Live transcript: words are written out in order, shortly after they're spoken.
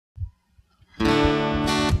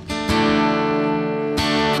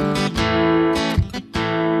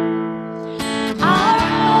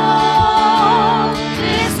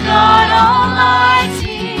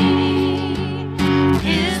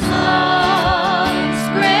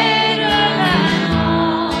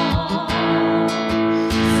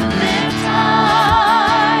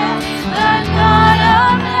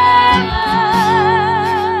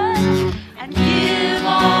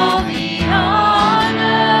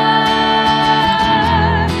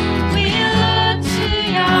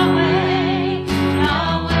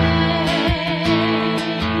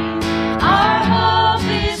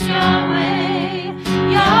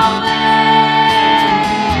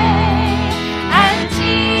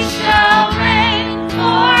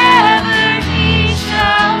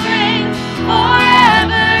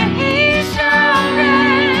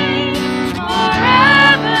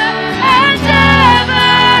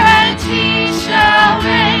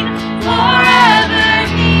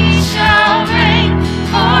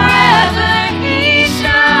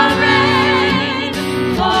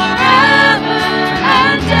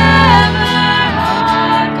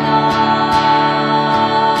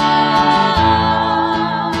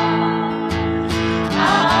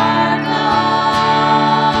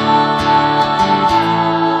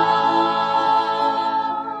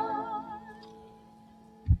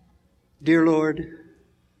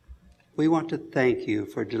we want to thank you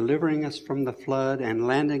for delivering us from the flood and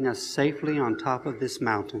landing us safely on top of this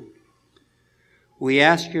mountain. We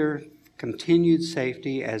ask your continued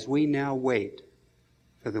safety as we now wait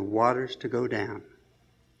for the waters to go down.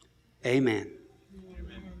 Amen.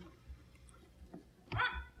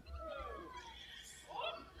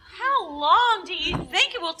 How long do you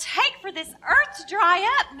think it will take for this earth to dry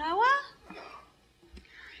up, Noah?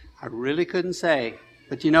 I really couldn't say,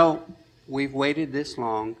 but you know, we've waited this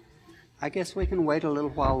long. I guess we can wait a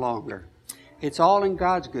little while longer. It's all in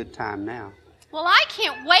God's good time now. Well, I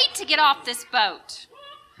can't wait to get off this boat.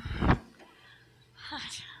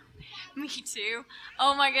 Me too.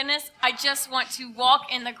 Oh my goodness, I just want to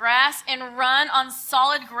walk in the grass and run on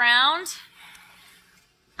solid ground.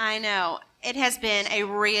 I know. It has been a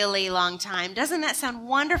really long time. Doesn't that sound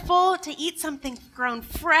wonderful to eat something grown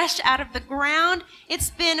fresh out of the ground? It's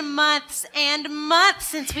been months and months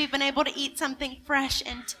since we've been able to eat something fresh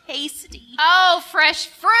and tasty. Oh, fresh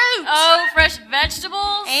fruit. Oh, fresh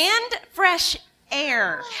vegetables. And fresh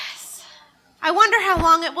air. Yes. I wonder how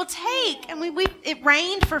long it will take. I mean, it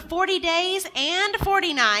rained for 40 days and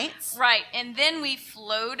 40 nights. Right, and then we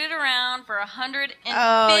floated around for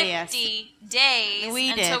 150 days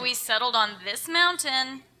until we settled on this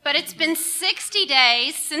mountain. But it's been 60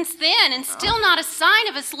 days since then, and still not a sign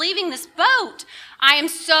of us leaving this boat. I am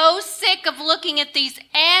so sick of looking at these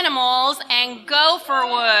animals and gopher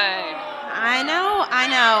wood. I know.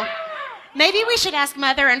 Maybe we should ask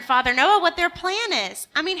Mother and Father Noah what their plan is.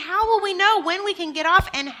 I mean, how will we know when we can get off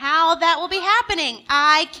and how that will be happening?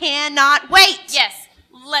 I cannot wait. Yes,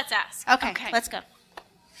 let's ask. Okay. Let's go.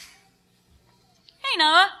 Hey,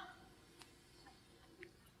 Noah.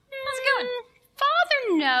 How's it going?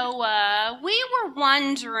 Father Noah, we were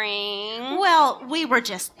wondering... Well, we were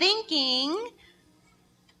just thinking... When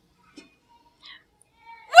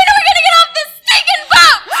are we going to get off this stinking boat?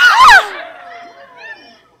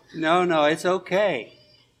 No, it's okay.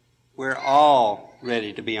 We're all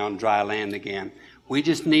ready to be on dry land again. We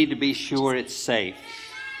just need to be sure it's safe.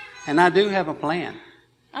 And I do have a plan.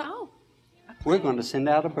 Oh. We're going to send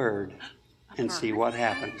out a bird and see what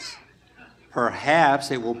happens.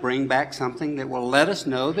 Perhaps it will bring back something that will let us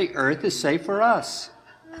know the earth is safe for us.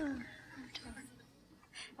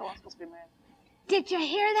 Did you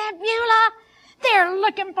hear that, Beulah? They're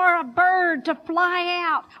looking for a bird to fly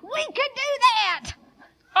out. We could do that.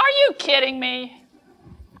 Are you kidding me?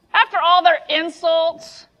 After all their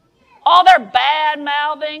insults, all their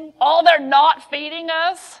bad-mouthing, all their not feeding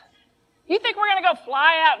us, you think we're going to go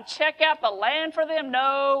fly out and check out the land for them?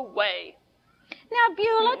 No way. Now,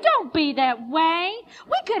 Beulah, don't be that way.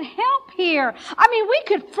 We could help here. I mean, we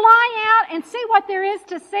could fly out and see what there is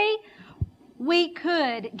to see. We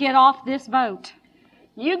could get off this boat.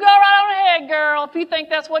 You go right on ahead, girl. If you think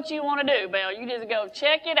that's what you want to do, Belle, you just go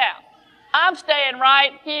check it out. I'm staying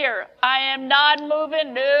right here. I am not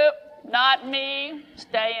moving. Nope, not me.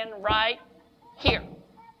 Staying right here.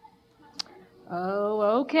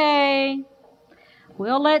 Oh, okay.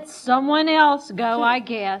 We'll let someone else go, I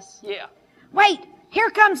guess. Yeah. Wait, here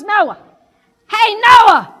comes Noah. Hey,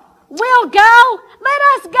 Noah, we'll go. Let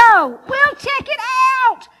us go. We'll check it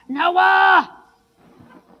out. Noah.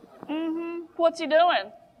 What's he doing?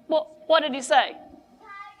 Well, what did he say?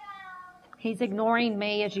 He's ignoring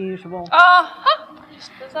me as usual. Uh-huh.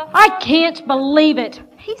 I can't believe it.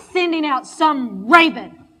 He's sending out some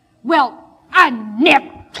raven. Well, I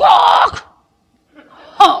never. Talk!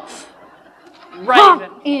 Humph. Raven.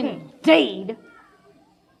 Huh, indeed.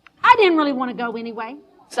 I didn't really want to go anyway.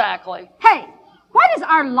 Exactly. Hey, why does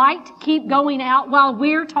our light keep going out while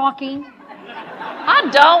we're talking? I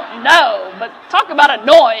don't know, but talk about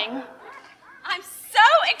annoying. I'm so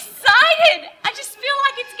excited. I just feel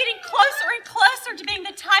like it's getting closer and closer to being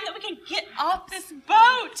the time that we can get off this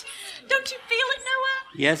boat. Don't you feel it,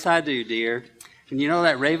 Noah? Yes, I do, dear. And you know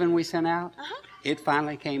that raven we sent out? It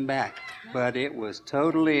finally came back, but it was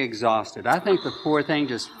totally exhausted. I think the poor thing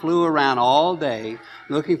just flew around all day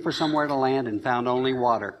looking for somewhere to land and found only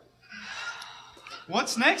water.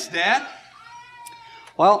 What's next, Dad?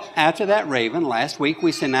 Well, after that raven, last week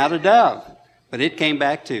we sent out a dove, but it came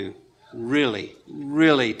back too. Really,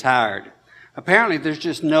 really tired. Apparently there's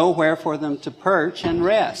just nowhere for them to perch and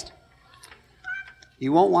rest.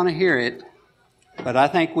 You won't want to hear it, but I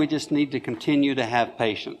think we just need to continue to have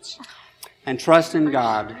patience and trust in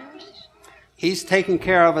God. He's taken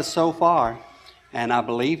care of us so far, and I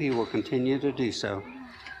believe He will continue to do so.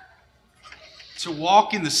 To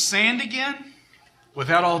walk in the sand again?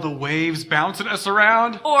 Without all the waves bouncing us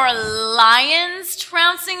around? Or lions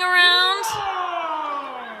trouncing around?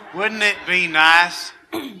 Wouldn't it be nice?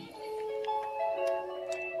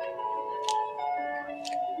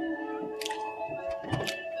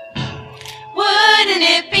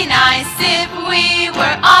 be nice if we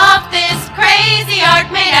were off this crazy ark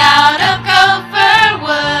made out of gopher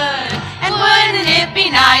wood? And wouldn't it be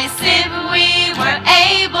nice if we were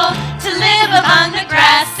able to live among the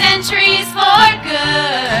grass and trees for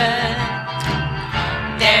good?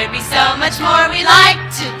 There'd be so much more we like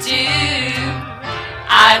to do.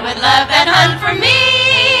 I would love that hunt for me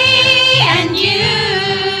and you.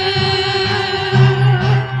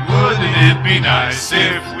 Wouldn't it be nice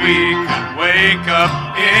if we could wake up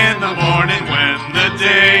in the morning when the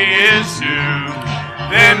day is new?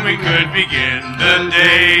 Then we could begin the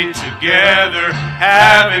day together,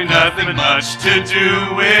 having nothing much to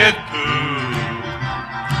do with poo.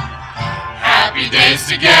 Happy days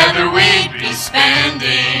together we'd be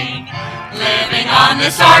spending. Living on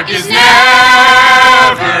this ark is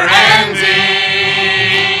never ending.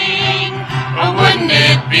 Oh, wouldn't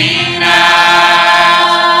it be nice?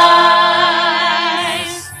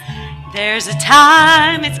 There's a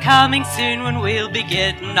time, it's coming soon, when we'll be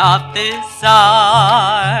getting off this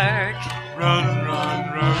ark. Run,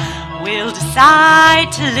 run, run. We'll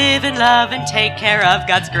decide to live and love and take care of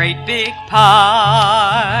God's great big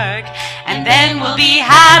park. And then we'll be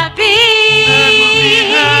happy.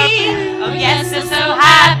 Oh yes, we're so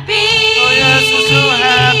happy. Oh yes, we're so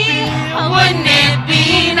happy. Oh, wouldn't it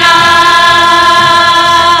be nice?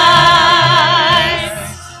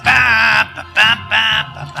 Ba, ba, ba, ba,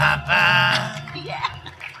 ba, ba, ba.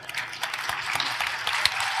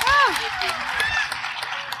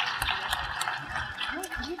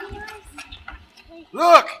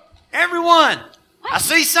 Look, everyone! I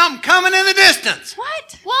see something coming in the distance.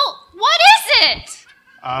 What? Well, what is it?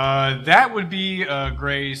 That would be a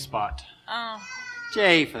gray spot. Oh.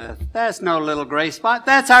 Japheth, that's no little gray spot.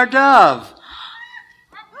 That's our dove.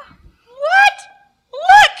 What?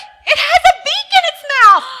 Look! It has a beak in its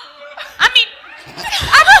mouth! I mean,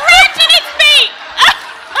 a branch in its beak!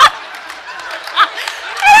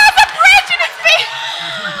 It has a branch in its beak!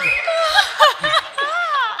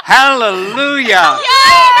 Hallelujah!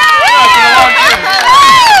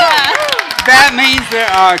 That means there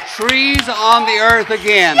are trees on the earth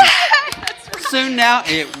again. Soon now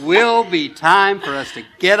it will be time for us to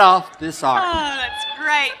get off this ark. Oh, that's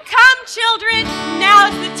great. Come, children. Now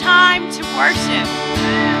is the time to worship.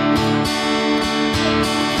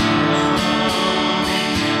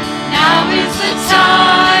 Now is the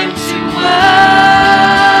time to worship.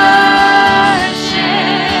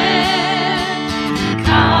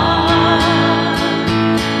 Come.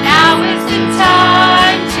 Now is the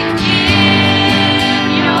time to give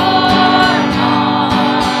your heart.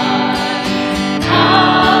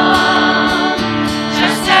 Come,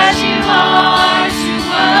 just as you are to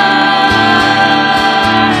worship.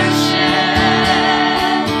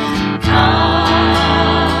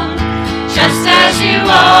 Come, just as you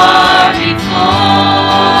are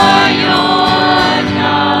before your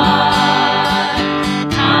God.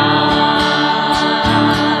 Come.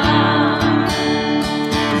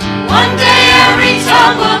 One day every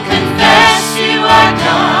tongue will confess you are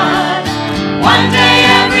God. One day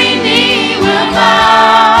every knee will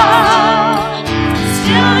bow.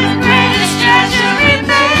 Still the greatest treasure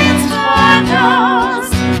remains for those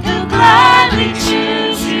who gladly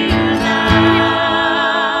choose you now.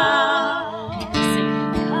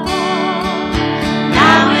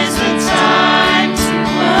 Now is the time to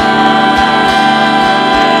worship.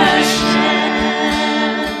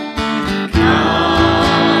 Come.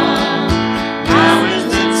 Now is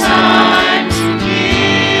the time to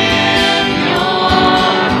give your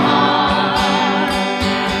heart.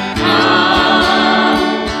 Come,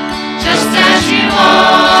 just as you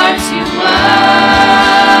are to worship.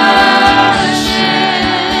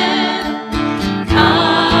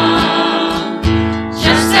 Come,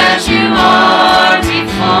 just as you are before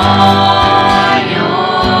your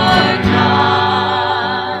God.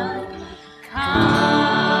 Come.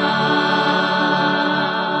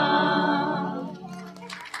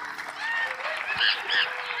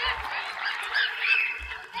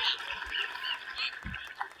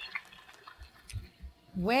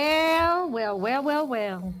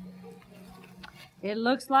 Well. It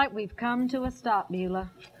looks like we've come to a stop,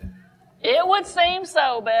 Beulah. It would seem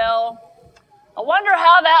so, Belle. I wonder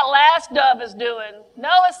how that last dove is doing.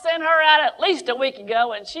 Noah sent her out at least a week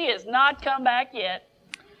ago, and she has not come back yet.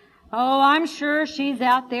 Oh, I'm sure she's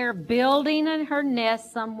out there building in her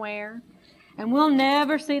nest somewhere. And we'll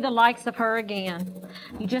never see the likes of her again.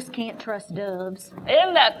 You just can't trust doves.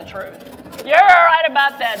 Isn't that the truth? You're right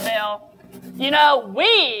about that, Belle. You know,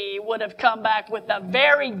 we would have come back with a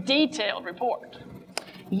very detailed report.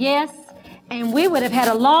 Yes, and we would have had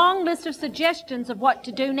a long list of suggestions of what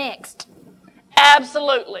to do next.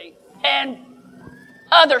 Absolutely. And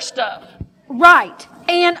other stuff. Right,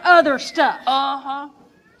 and other stuff. Uh-huh.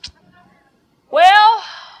 Well,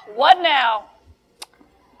 what now?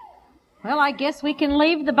 Well, I guess we can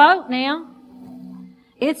leave the boat now.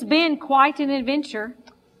 It's been quite an adventure.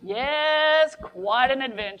 Yes, quite an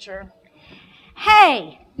adventure.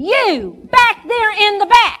 Hey, you, back there in the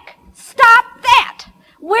back, stop that.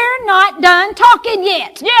 We're not done talking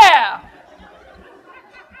yet. Yeah.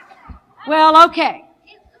 Well, okay.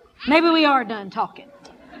 Maybe we are done talking.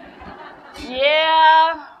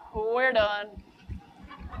 Yeah, we're done.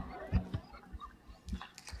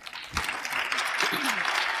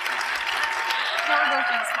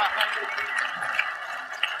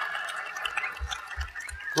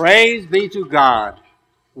 Praise be to God.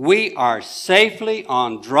 We are safely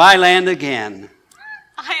on dry land again.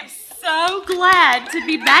 I am so glad to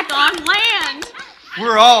be back on land.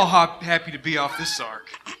 We're all happy to be off this ark.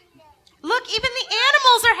 Look, even the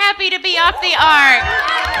animals are happy to be off the ark.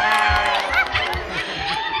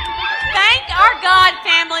 Thank our God,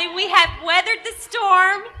 family. We have weathered the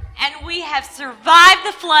storm and we have survived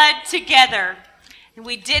the flood together. And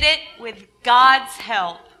we did it with God's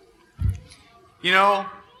help. You know,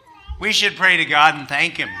 we should pray to God and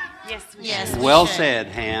thank Him. Yes, we Yes. should. Well said,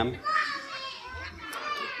 Ham.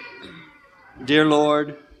 Dear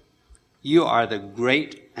Lord, you are the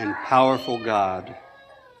great and powerful God.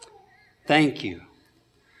 Thank you.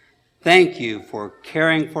 Thank you for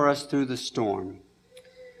caring for us through the storm.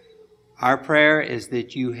 Our prayer is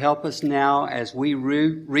that you help us now as we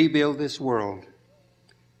rebuild this world.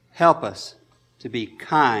 Help us to be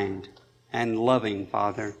kind and loving,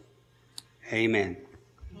 Father. Amen.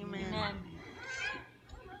 Amen.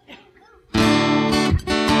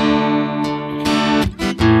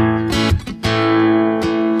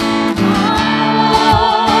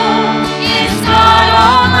 Is God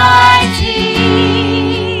Almighty?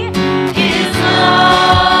 His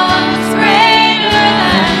love is greater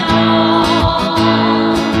than all.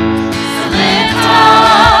 So lift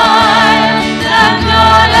high the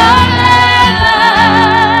God of heaven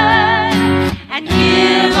and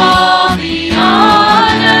give all the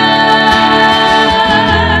honor.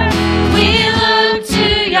 We look to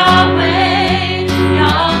Yahweh,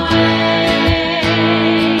 Yahweh.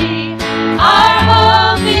 Our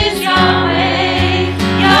hope is Yahweh,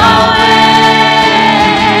 Yahweh.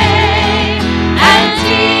 And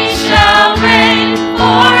He shall reign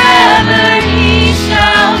forever. He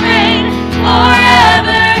shall reign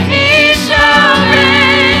forever. He shall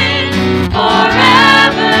reign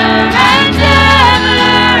forever and ever.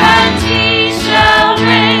 And He shall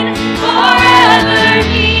reign forever.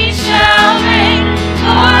 He shall reign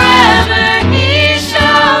forever. He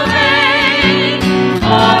shall reign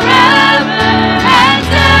forever and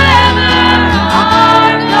ever. Our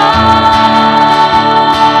God.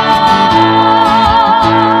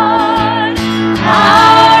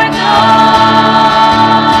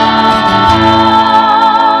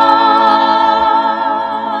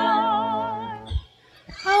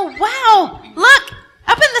 Oh, wow. Look,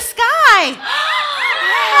 up in the sky.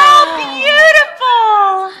 How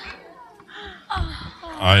beautiful.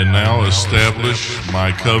 I now establish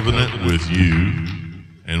my covenant with you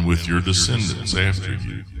and with your descendants after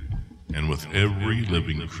you, and with every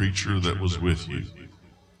living creature that was with you,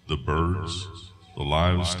 the birds, the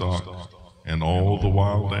livestock, and all the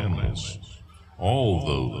wild animals, all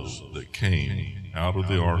those that came out of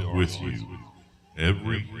the ark with you,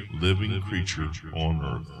 every living creature on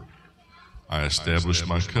earth. I establish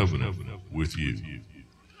my covenant with you.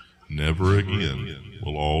 Never again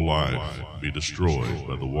will all life be destroyed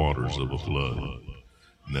by the waters of a flood.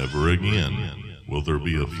 Never again will there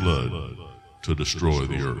be a flood to destroy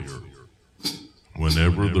the earth.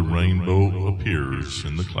 Whenever the rainbow appears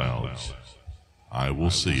in the clouds, I will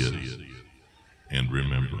see it and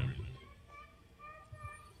remember.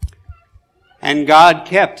 And God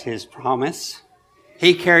kept His promise.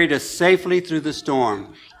 He carried us safely through the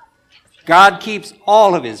storm. God keeps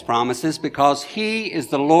all of His promises because He is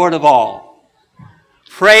the Lord of all.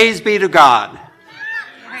 Praise be to God.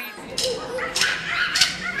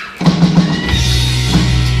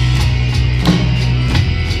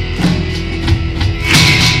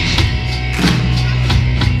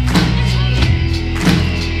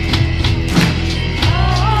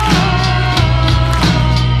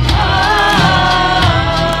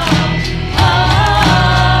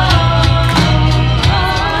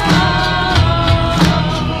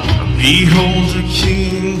 Behold the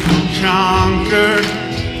King who conquered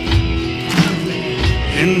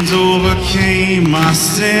and overcame my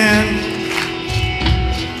sin.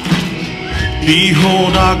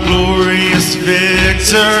 Behold our glorious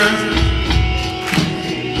victor,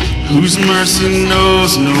 whose mercy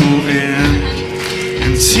knows no end.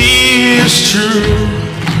 And he is true,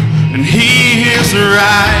 and he is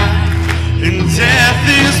right, and death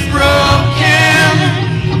is broken.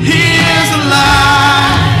 He is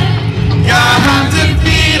alive, God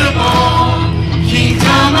undefeatable,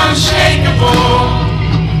 kingdom unshakable,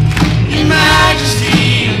 in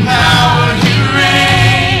majesty and power you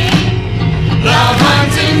reign. Love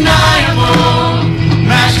undeniable,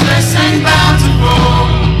 matchless and bountiful,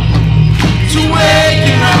 to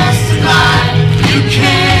waken us to life you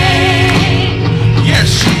came. Yes,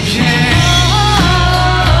 you came.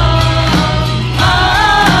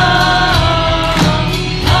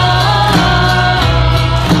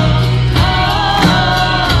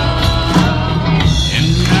 And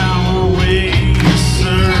now our way is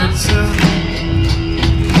certain,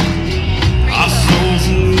 our souls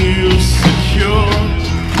in you secure.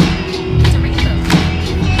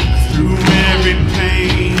 Through every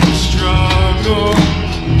pain and struggle,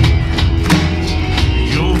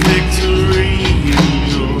 your victory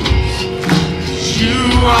endures. You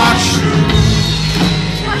are true,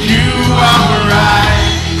 you are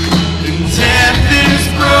right, and death is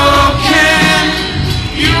broken.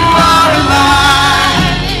 You are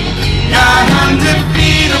alive, God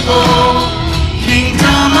undefeatable,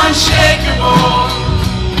 kingdom unshakable,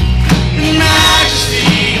 in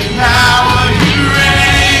majesty and power you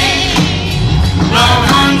reign. Love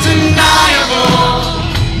undeniable,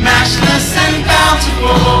 matchless and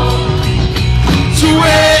bountiful, to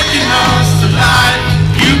waken us to life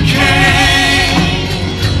you came.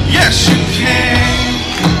 Yes, you came.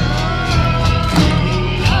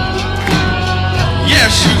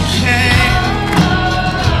 Yes, you came.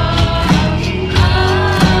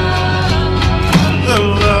 The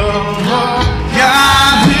love of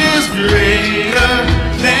God is greater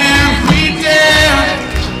than we dare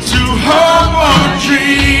to hope or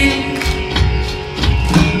dream.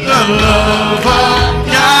 The love of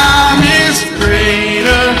God is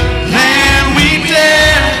greater than we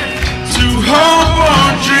dare to hope or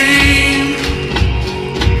dream.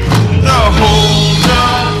 The hold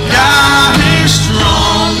of God is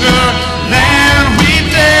stronger than we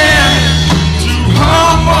dare to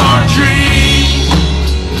hope or dream.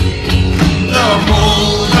 The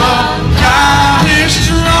hold of God is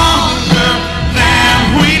stronger than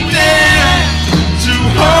we dare to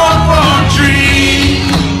hope or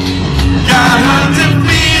dream. God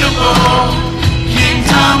undefeatable,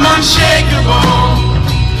 kingdom unshakable,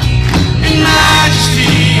 in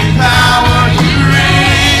majesty and power you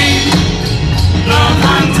reign. Love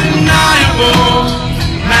undeniable,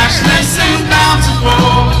 matchless and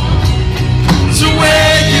bountiful, to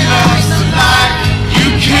waken us to life you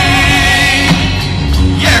came.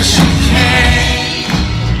 Yes, you came.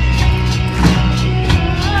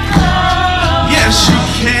 Yes, you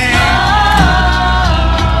came.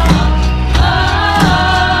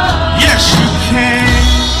 Yes, you came.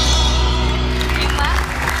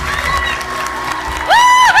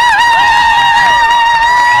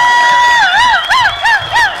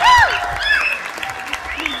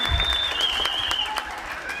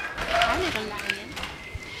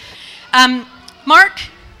 Mark,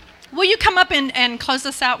 will you come up and close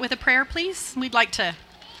us out with a prayer, please? We'd like to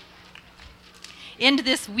end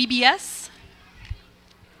this WBS.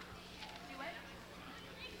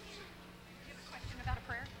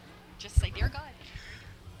 Just say, dear God.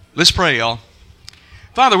 Let's pray, y'all.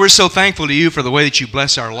 Father, we're so thankful to you for the way that you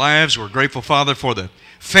bless our lives. We're grateful, Father, for the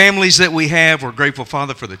families that we have. We're grateful,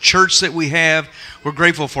 Father, for the church that we have. We're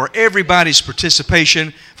grateful for everybody's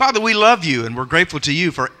participation. Father, we love you, and we're grateful to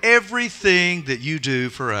you for everything that you do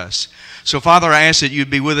for us. So, Father, I ask that you'd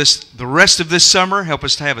be with us the rest of this summer. Help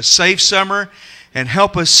us to have a safe summer, and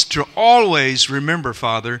help us to always remember,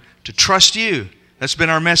 Father, to trust you. That's been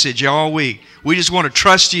our message all week. We just want to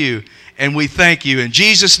trust you, and we thank you. In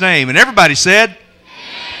Jesus' name. And everybody said...